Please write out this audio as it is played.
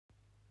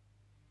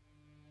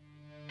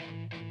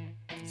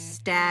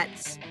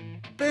stats,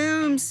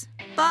 booms,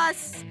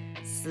 busts,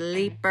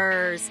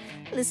 sleepers.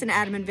 Listen to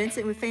Adam and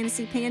Vincent with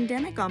Fantasy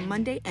Pandemic on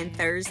Monday and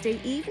Thursday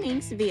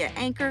evenings via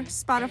Anchor,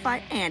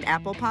 Spotify, and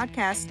Apple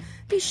Podcasts.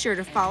 Be sure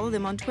to follow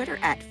them on Twitter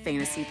at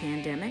Fantasy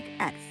Pandemic,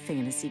 at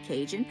Fantasy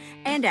Cajun,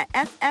 and at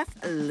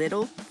FF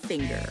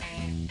Littlefinger.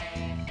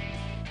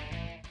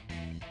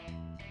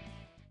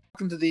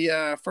 Welcome to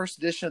the first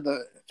edition of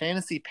the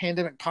Fantasy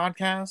Pandemic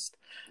Podcast.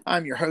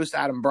 I'm your host,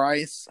 Adam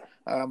Bryce.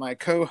 My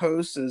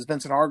co-host is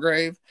Vincent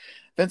Hargrave.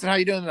 Vincent, how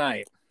you doing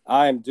tonight?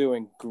 I am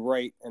doing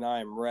great, and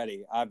I am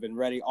ready. I've been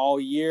ready all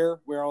year.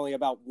 We're only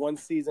about one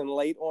season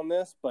late on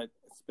this, but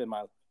it's been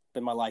my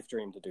life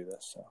dream to do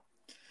this. So,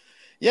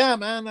 yeah,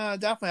 man,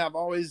 definitely. I've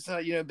always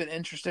been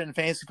interested in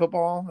fantasy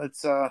football.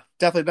 It's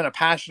definitely been a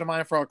passion of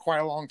mine for quite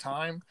a long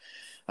time.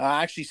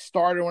 I actually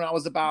started when I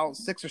was about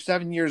 6 or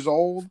 7 years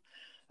old.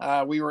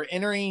 We were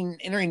entering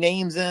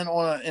names in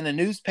a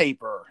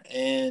newspaper,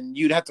 and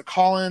you'd have to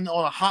call in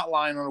on a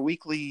hotline on a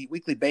weekly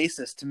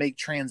basis to make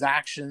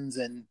transactions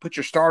and put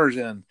your starters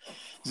in.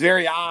 It's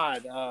very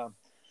odd.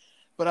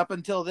 But up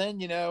until then,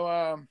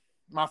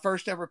 my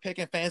first ever pick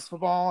in fantasy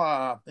football,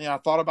 I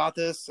thought about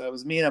this. It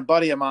was me and a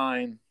buddy of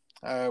mine.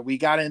 We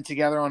got in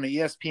together on the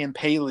ESPN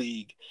Pay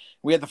League.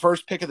 We had the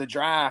first pick of the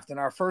draft, and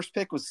our first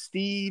pick was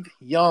Steve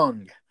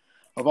Young,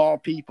 of all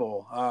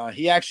people.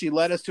 He actually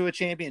led us to a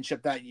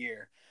championship that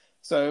year.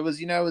 So it was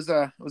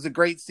a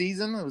great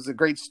season. It was a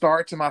great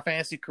start to my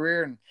fantasy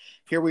career, and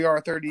here we are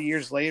 30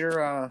 years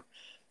later,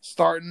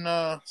 starting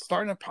a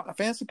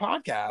fantasy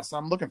podcast.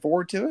 I'm looking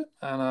forward to it,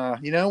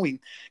 and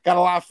we got a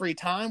lot of free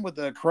time with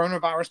the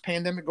coronavirus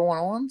pandemic going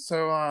on.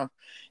 So how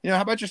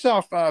about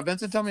yourself,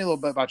 Vincent? Tell me a little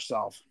bit about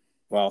yourself.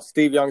 Well,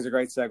 Steve Young's a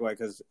great segue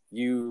because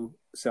you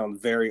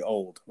sound very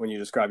old when you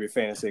describe your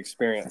fantasy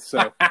experience.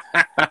 So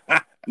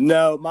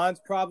no, mine's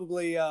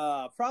probably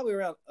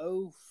around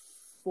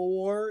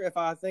 04, if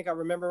I think I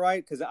remember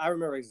right, because I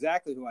remember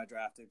exactly who I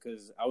drafted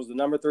because I was the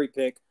number 3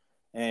 pick,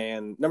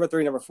 and number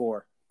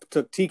 4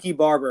 took Tiki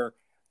Barber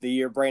the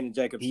year Brandon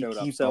Jacobs showed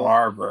up. So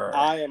Barber.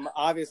 I am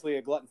obviously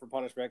a glutton for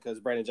punishment because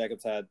Brandon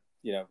Jacobs had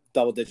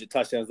double-digit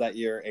touchdowns that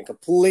year and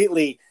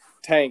completely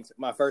tanked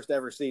my first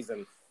ever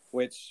season,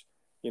 which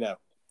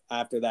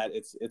after that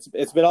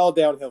it's been all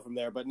downhill from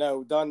there. But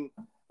no, done.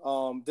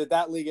 Did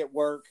that league at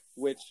work,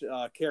 which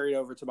carried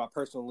over to my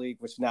personal league,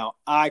 which now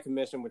I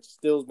commission, which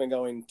still has been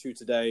going to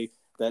today,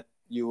 that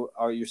you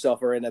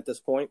yourself are in at this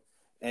point.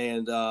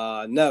 And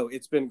no,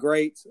 it's been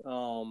great,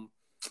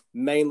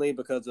 mainly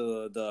because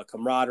of the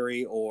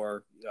camaraderie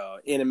or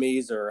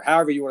enemies or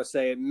however you want to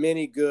say it.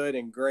 Many good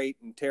and great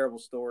and terrible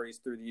stories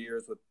through the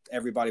years with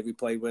everybody we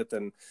played with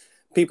and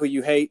people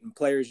you hate and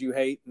players you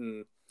hate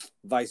and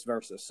vice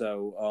versa.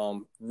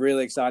 So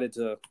really excited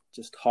to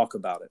just talk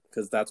about it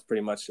because that's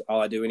pretty much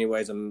all I do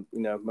anyways. And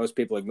most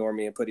people ignore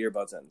me and put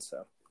earbuds in.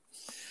 So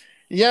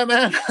yeah,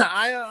 man,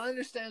 I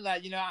understand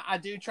that. I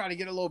do try to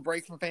get a little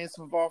break from fantasy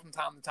football from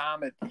time to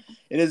time.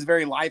 It is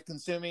very life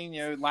consuming.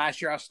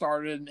 Last year I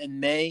started in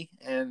May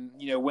and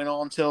went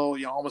on till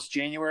almost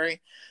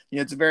January.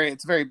 It's a very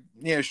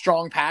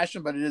strong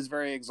passion, but it is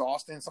very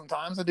exhausting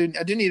sometimes. I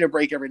do need a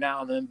break every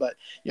now and then. But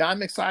yeah,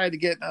 I'm excited to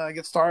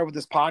get started with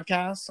this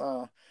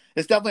podcast.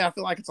 It's definitely, I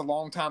feel like it's a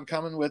long time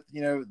coming with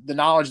the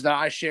knowledge that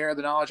I share,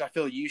 the knowledge I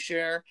feel you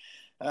share.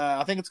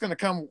 I think it's going to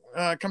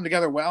come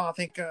together well. I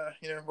think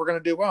we're going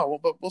to do well,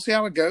 but we'll see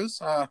how it goes.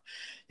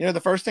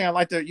 The first thing I'd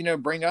like to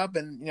bring up,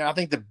 and I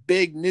think the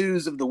big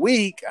news of the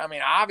week,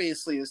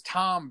 obviously, is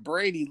Tom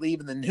Brady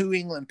leaving the New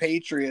England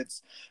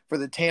Patriots for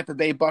the Tampa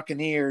Bay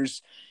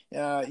Buccaneers.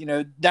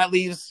 That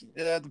leaves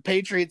the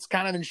Patriots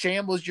kind of in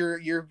shambles.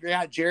 You're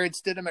at Jared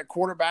Stidham at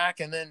quarterback,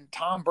 and then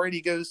Tom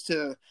Brady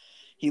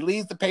he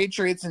leaves the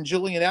Patriots and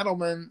Julian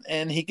Edelman,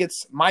 and he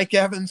gets Mike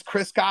Evans,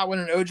 Chris Godwin,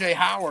 and O.J.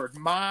 Howard.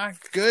 My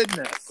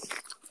goodness.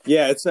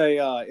 Yeah, it's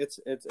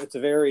a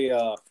very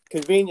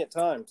convenient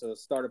time to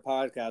start a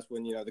podcast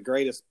when the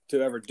greatest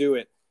to ever do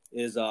it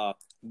is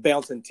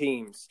bouncing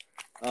teams.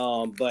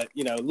 But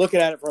looking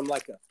at it from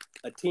like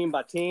a team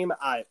by team,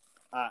 I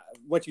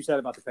what you said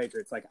about the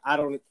Patriots,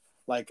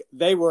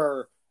 they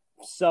were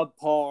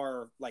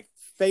subpar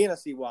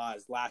fantasy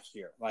wise last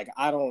year.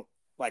 I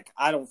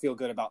don't feel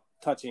good about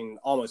touching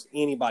almost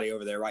anybody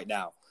over there right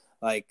now.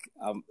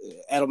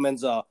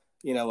 Edelman's a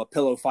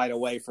pillow fight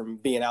away from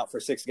being out for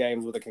 6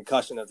 games with a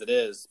concussion as it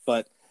is.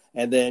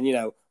 And then,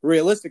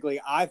 realistically,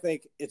 I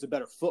think it's a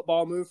better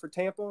football move for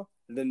Tampa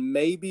than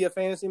maybe a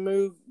fantasy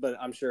move, but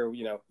I'm sure,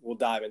 we'll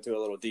dive into it a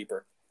little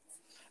deeper.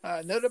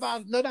 No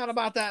doubt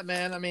about that,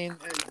 man.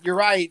 You're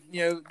right.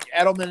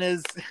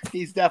 Edelman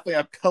he's definitely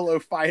a pillow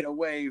fight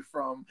away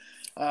from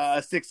either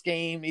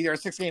a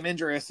 6-game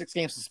injury or a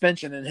 6-game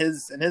suspension in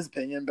his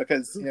opinion,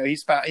 because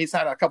he's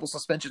had a couple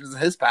suspensions in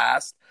his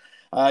past.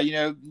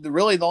 The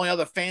only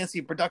other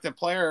fantasy productive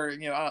player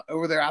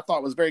over there I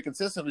thought was very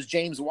consistent was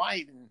James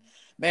White, and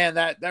man,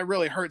 that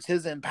really hurts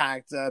his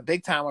impact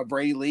big time with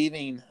Brady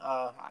leaving.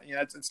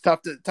 It's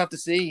tough to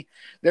see.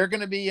 They're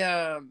going to be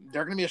a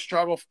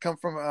struggle come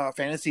from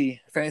fantasy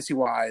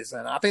wise,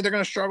 and I think they're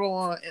going to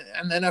struggle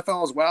in the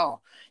NFL as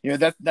well.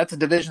 That's a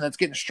division that's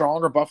getting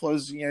stronger.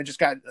 Buffalo's just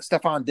got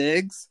Stephon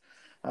Diggs.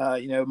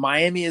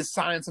 Miami is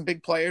signing some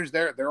big players.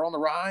 They're on the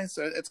rise,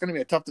 so it's going to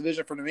be a tough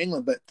division for New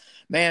England. But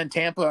man,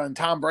 Tampa and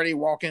Tom Brady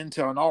walk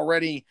into an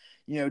already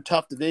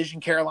tough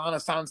division. Carolina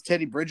signs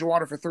Teddy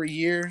Bridgewater for 3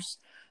 years.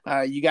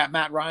 You got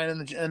Matt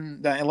Ryan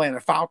in the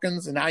Atlanta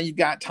Falcons, and now you've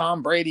got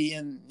Tom Brady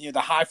and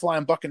the high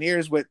flying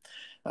Buccaneers with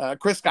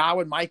Chris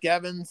Godwin, Mike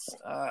Evans,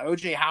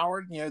 OJ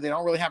Howard. They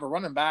don't really have a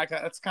running back.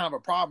 That's kind of a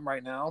problem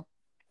right now.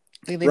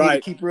 I think they need to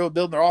keep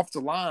building their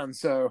offensive line.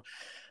 So,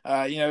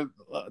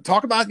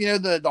 talk about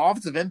the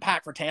offensive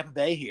impact for Tampa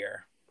Bay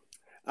here.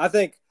 I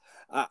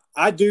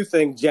do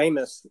think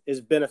Jameis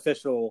is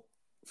beneficial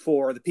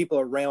for the people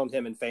around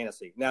him in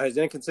fantasy. Now, his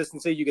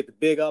inconsistency, you get the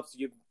big ups,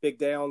 you get big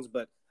downs,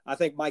 but I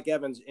think Mike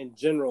Evans in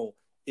general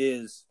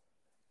is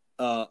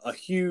a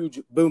huge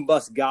boom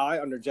bust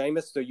guy under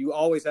Jameis. So you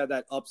always have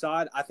that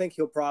upside. I think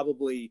he'll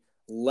probably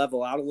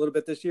level out a little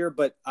bit this year,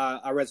 but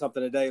I read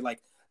something today,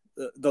 like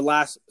the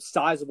last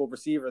sizable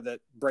receiver that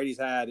Brady's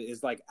had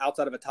is like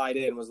outside of a tight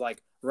end was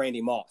like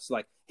Randy Moss.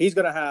 Like he's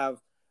going to have,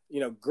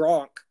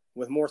 Gronk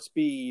with more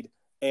speed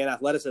and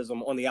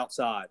athleticism on the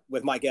outside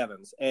with Mike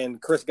Evans,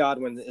 and Chris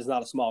Godwin is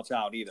not a small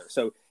child either.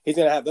 So he's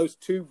going to have those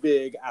two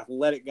big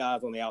athletic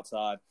guys on the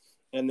outside.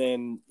 And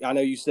then I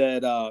know you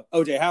said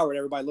OJ Howard,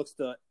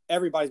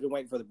 everybody's been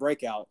waiting for the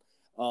breakout,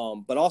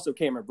 but also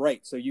Cameron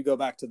Brate. So you go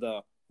back to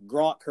the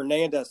Gronk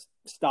Hernandez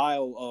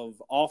style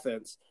of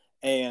offense.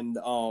 And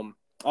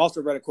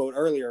also read a quote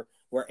earlier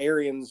where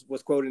Arians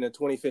was quoted in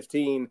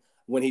 2015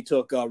 when he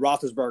took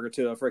Roethlisberger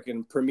to a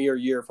freaking premier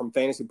year from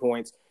fantasy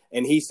points.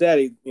 And he said,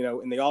 in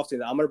the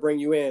offseason, I'm going to bring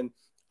you in.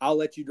 I'll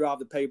let you drive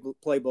the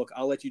playbook.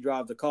 I'll let you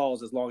drive the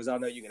calls as long as I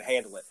know you can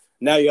handle it.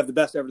 Now you have the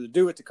best ever to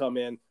do it to come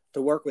in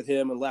to work with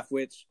him and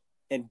Leftwich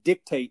and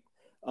dictate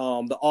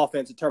the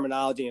offensive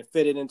terminology and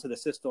fit it into the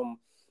system.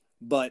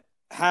 But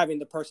having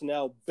the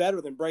personnel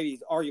better than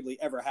Brady's arguably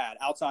ever had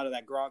outside of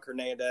that Gronk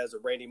Hernandez or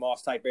Randy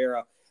Moss type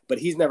era. But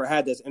he's never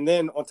had this. And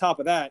then on top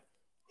of that,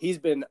 he's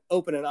been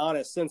open and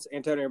honest since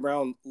Antonio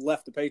Brown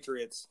left the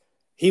Patriots.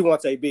 He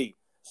wants AB.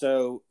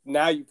 So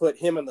now you put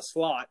him in the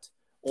slot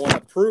on a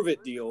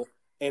prove-it deal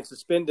and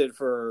suspended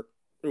for,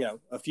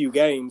 a few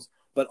games.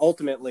 But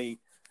ultimately,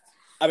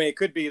 it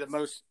could be the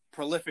most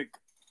prolific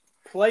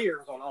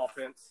players on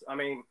offense.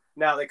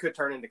 Now they could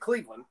turn into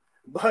Cleveland.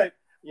 But,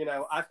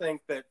 I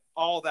think that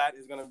all that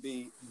is going to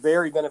be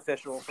very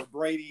beneficial for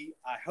Brady.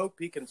 I hope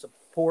he can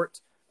support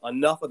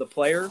enough of the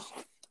players.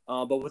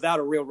 But without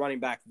a real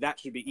running back, that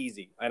should be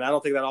easy. And I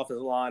don't think that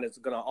offensive line is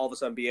going to all of a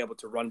sudden be able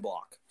to run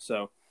block.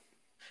 So,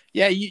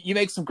 yeah, you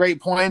make some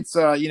great points.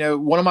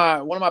 One of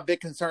my big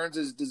concerns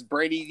is, does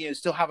Brady,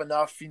 still have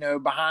enough,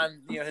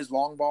 behind, his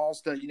long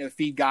balls to,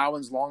 feed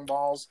Godwin's long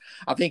balls?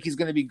 I think he's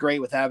going to be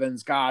great with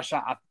Evans. Gosh,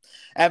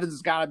 Evans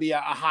has got to be a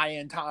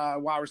high-end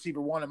wide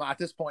receiver one at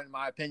this point, in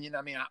my opinion.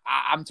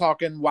 I'm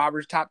talking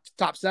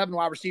top 7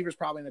 wide receivers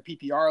probably in the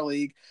PPR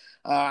league.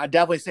 I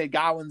definitely say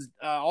Godwin's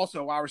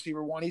also wide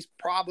receiver one. He's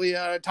probably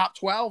top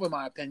 12 in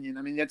my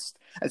opinion.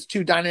 It's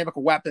 2 dynamic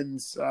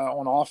weapons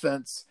on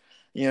offense.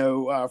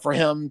 For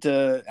him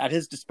to at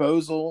his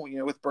disposal,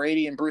 with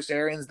Brady and Bruce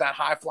Arians, that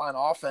high flying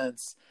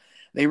offense,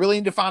 they really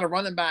need to find a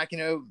running back.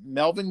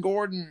 Melvin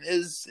Gordon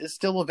is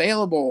still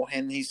available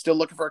and he's still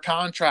looking for a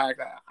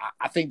contract.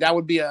 I think that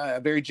would be a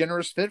very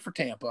generous fit for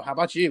Tampa. How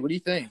about you? What do you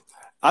think?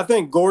 I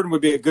think Gordon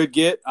would be a good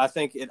get. I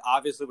think it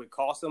obviously would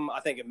cost him. I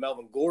think in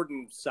Melvin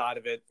Gordon's side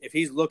of it, if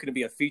he's looking to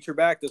be a feature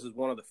back, this is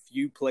one of the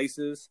few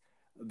places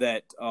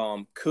that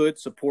could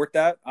support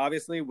that,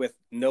 obviously, with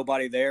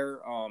nobody there.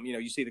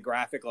 You see the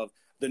graphic of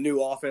the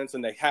new offense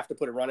and they have to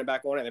put a running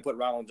back on it and they put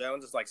Ronald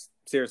Jones. It's like,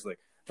 seriously.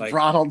 Like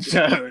Ronald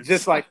Jones.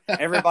 Just like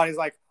everybody's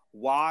like,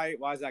 why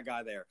is that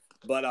guy there?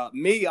 But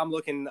I'm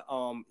looking,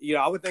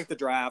 I would think the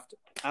draft,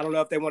 I don't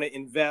know if they want to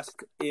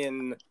invest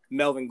in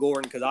Melvin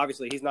Gordon because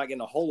obviously he's not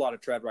getting a whole lot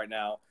of tread right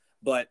now.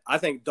 But I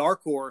think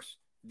dark horse,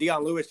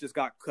 Deion Lewis just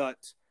got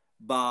cut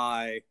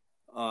by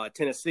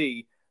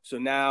Tennessee. So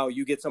now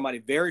you get somebody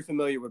very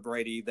familiar with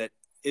Brady that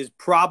is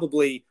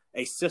probably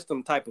a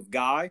system type of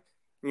guy.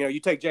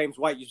 You take James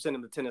White, you send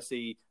him to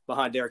Tennessee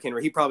behind Derrick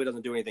Henry. He probably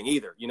doesn't do anything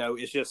either.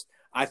 It's just,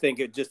 I think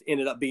it just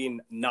ended up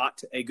being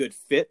not a good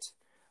fit.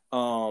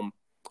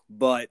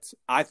 But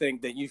I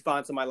think that you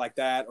find somebody like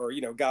that, or,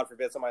 God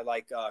forbid, somebody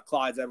like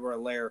Clyde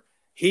Edwards-Helaire,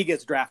 he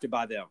gets drafted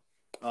by them.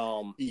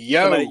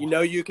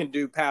 Somebody, you can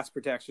do pass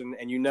protection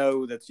and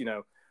that's,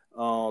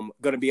 going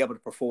to be able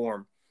to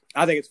perform.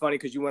 I think it's funny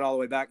because you went all the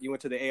way back. You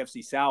went to the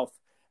AFC South.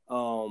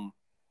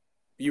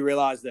 You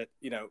realize that,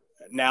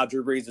 now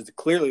Drew Brees is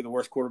clearly the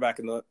worst quarterback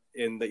in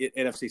the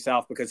NFC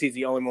South because he's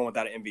the only one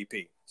without an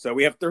MVP. So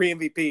we have 3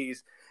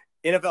 MVPs,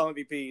 NFL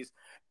MVPs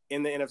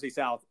in the NFC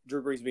South,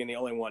 Drew Brees being the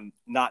only one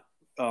not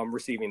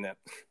receiving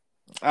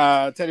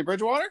that. Teddy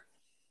Bridgewater?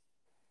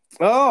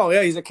 Oh,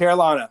 yeah, he's at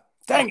Carolina.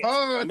 Dang it!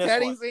 Oh, Missed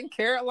Teddy's one. in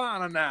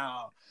Carolina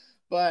now.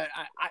 But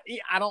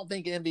I don't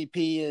think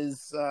MVP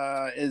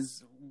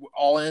is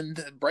all in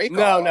break.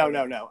 No.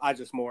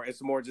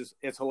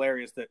 It's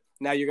hilarious that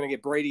now you're going to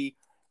get Brady,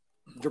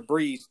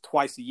 Breeze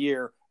twice a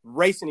year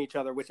racing each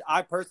other, which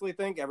I personally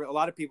think a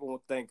lot of people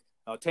would think,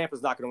 oh,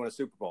 Tampa's not going to win a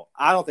Super Bowl.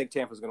 I don't think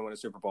Tampa's going to win a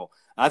Super Bowl.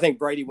 I think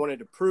Brady wanted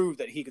to prove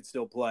that he could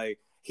still play.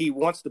 He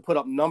wants to put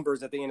up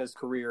numbers at the end of his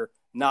career,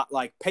 not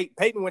like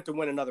Peyton went to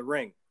win another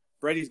ring.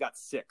 Brady's got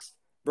 6.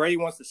 Brady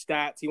wants the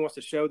stats. He wants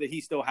to show that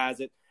he still has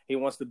it. He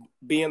wants to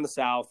be in the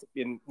South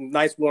in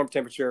nice warm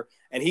temperature,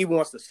 and he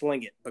wants to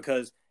sling it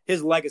because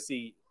his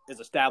legacy is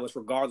established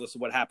regardless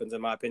of what happens,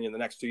 in my opinion, the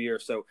next 2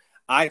 years. So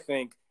I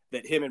think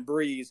that him and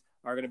Breeze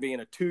are going to be in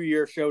a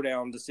 2-year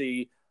showdown to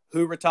see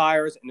who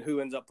retires and who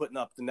ends up putting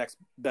up the next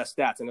best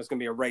stats. And it's going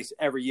to be a race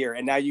every year.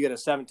 And now you get a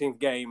 17th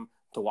game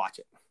to watch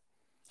it.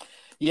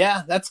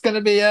 Yeah, that's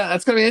gonna be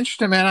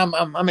interesting, man.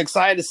 I'm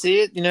excited to see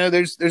it.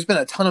 There's been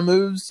a ton of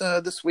moves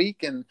this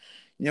week, and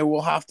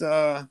we'll have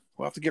to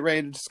get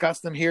ready to discuss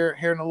them here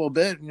in a little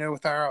bit.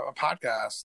 With our podcast.